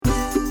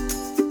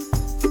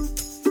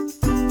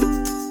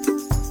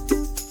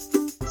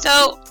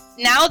So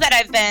now that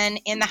I've been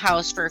in the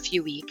house for a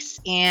few weeks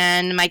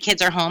and my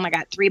kids are home, I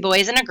got 3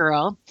 boys and a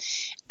girl.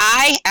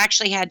 I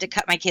actually had to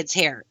cut my kids'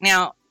 hair.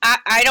 Now,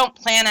 I don't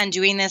plan on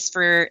doing this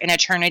for an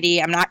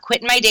eternity. I'm not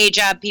quitting my day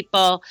job,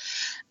 people.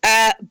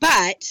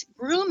 But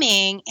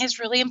grooming is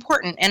really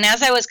important. And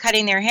as I was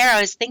cutting their hair,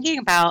 I was thinking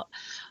about,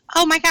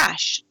 oh my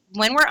gosh,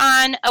 when we're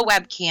on a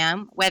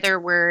webcam, whether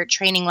we're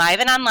training live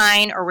and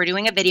online or we're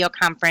doing a video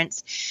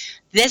conference,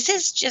 this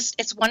is just,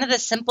 it's one of the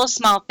simple,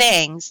 small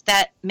things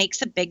that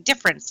makes a big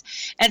difference.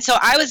 And so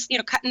I was,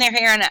 cutting their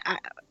hair, and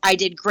I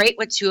did great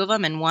with 2 of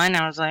them. And one,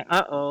 I was like,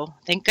 uh-oh,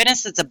 thank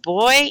goodness it's a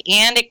boy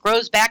and it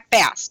grows back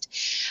fast.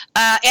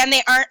 And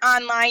they aren't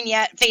online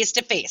yet face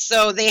to face.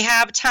 So they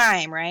have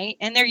time, right?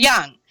 And they're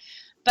young.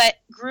 But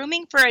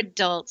grooming for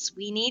adults,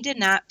 we need to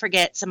not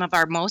forget some of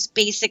our most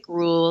basic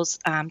rules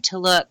to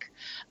look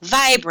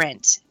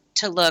vibrant,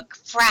 to look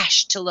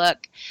fresh, to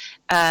look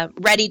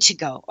ready to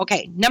go.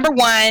 Okay, number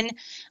 1,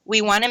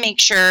 we want to make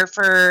sure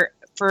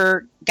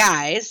for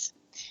guys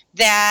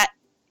that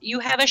you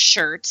have a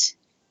shirt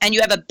and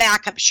you have a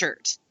backup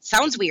shirt.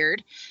 Sounds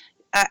weird.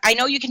 I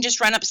know you can just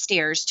run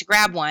upstairs to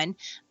grab one,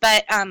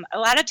 but a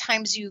lot of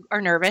times you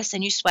are nervous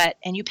and you sweat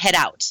and you pit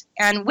out.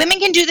 And women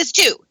can do this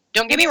too.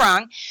 Don't get me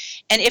wrong.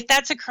 And if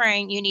that's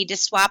occurring, you need to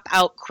swap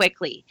out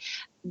quickly.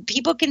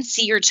 People can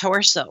see your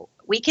torso.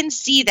 We can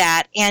see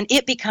that, and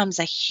it becomes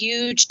a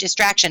huge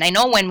distraction. I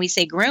know when we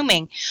say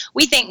grooming,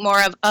 we think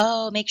more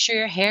of, make sure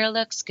your hair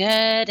looks good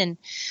and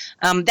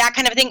that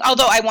kind of thing.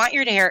 Although I want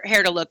your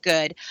hair to look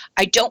good,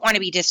 I don't want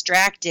to be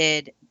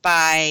distracted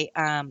by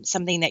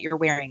something that you're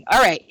wearing.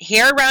 All right,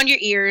 hair around your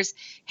ears,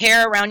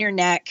 hair around your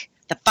neck,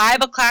 the 5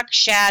 o'clock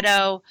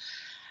shadow.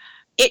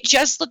 It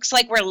just looks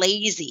like we're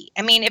lazy.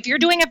 I mean, if you're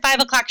doing a 5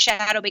 o'clock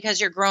shadow because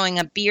you're growing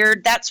a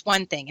beard, that's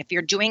one thing. If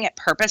you're doing it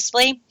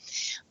purposefully.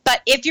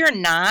 But if you're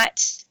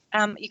not,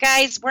 you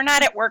guys, we're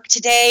not at work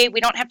today. We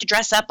don't have to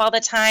dress up all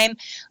the time.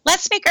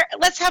 Let's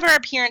have our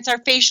appearance, our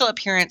facial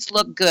appearance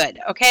look good.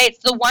 Okay. It's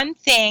the one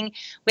thing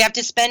we have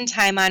to spend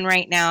time on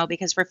right now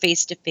because we're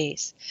face to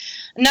face.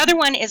 Another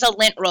one is a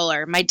lint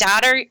roller. My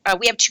daughter,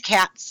 we have 2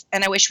 cats,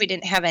 and I wish we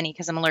didn't have any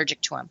because I'm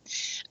allergic to them.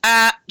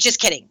 Just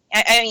kidding.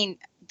 I mean,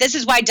 this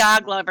is why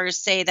dog lovers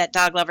say that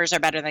dog lovers are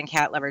better than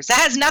cat lovers. That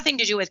has nothing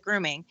to do with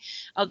grooming,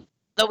 although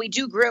we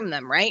do groom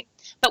them, right?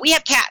 But we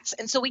have cats,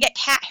 and so we get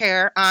cat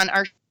hair on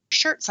our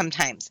shirt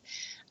sometimes.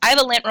 I have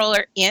a lint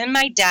roller in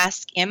my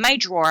desk, in my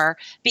drawer,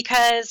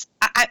 because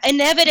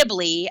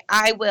inevitably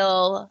I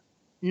will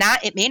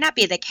not, it may not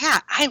be the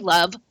cat. I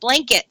love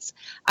blankets.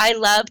 I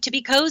love to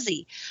be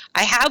cozy.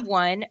 I have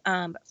one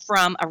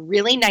from a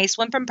really nice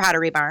one from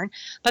Pottery Barn,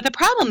 but the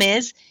problem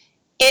is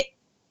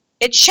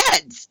it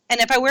sheds. And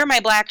if I wear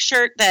my black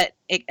shirt that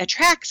it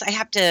attracts, I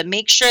have to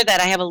make sure that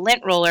I have a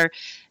lint roller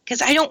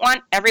because I don't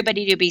want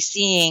everybody to be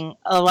seeing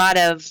a lot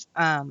of,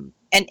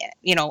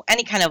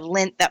 any kind of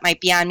lint that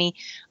might be on me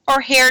or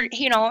hair.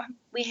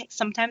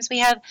 Sometimes we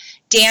have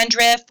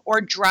dandruff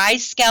or dry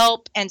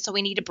scalp, and so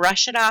we need to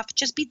brush it off.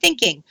 Just be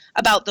thinking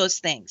about those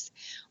things.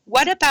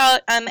 What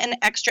about an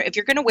extra, if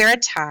you're going to wear a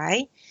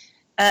tie,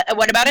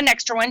 what about an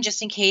extra one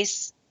just in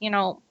case,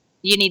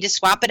 you need to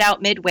swap it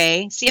out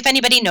midway. See if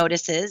anybody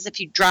notices. If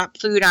you drop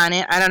food on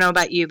it, I don't know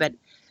about you, but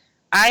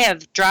I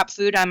have dropped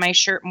food on my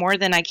shirt more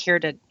than I care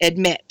to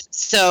admit.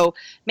 So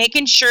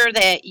making sure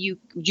that you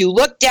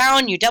look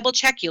down, you double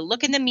check, you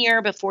look in the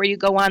mirror before you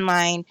go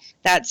online.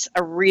 That's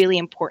a really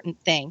important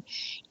thing.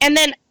 And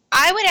then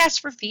I would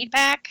ask for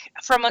feedback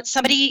from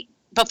somebody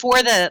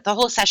before the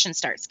whole session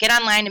starts. Get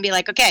online and be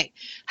like, okay,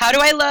 how do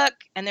I look?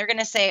 And they're going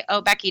to say, oh,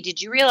 Becky, did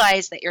you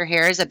realize that your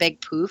hair is a big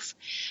poof?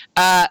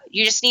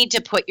 You just need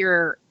to put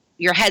your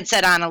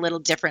headset on a little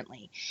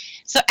differently.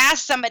 So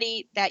ask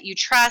somebody that you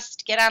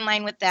trust, get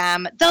online with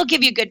them. They'll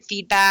give you good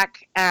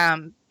feedback,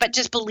 but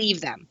just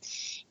believe them.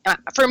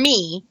 For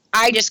me,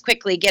 I just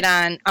quickly get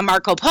on a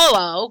Marco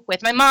Polo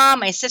with my mom,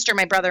 my sister,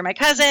 my brother, my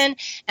cousin,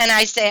 and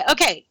I say,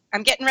 okay,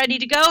 I'm getting ready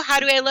to go.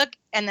 How do I look?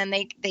 And then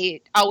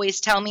they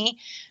always tell me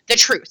the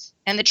truth.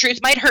 And the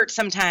truth might hurt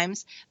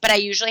sometimes, but I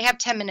usually have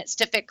 10 minutes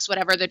to fix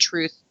whatever the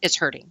truth is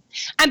hurting.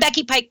 I'm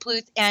Becky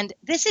Pike-Pluth, and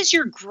this is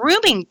your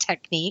grooming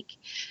technique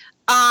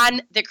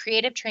on the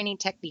Creative Training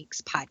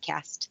Techniques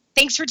podcast.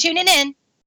 Thanks for tuning in.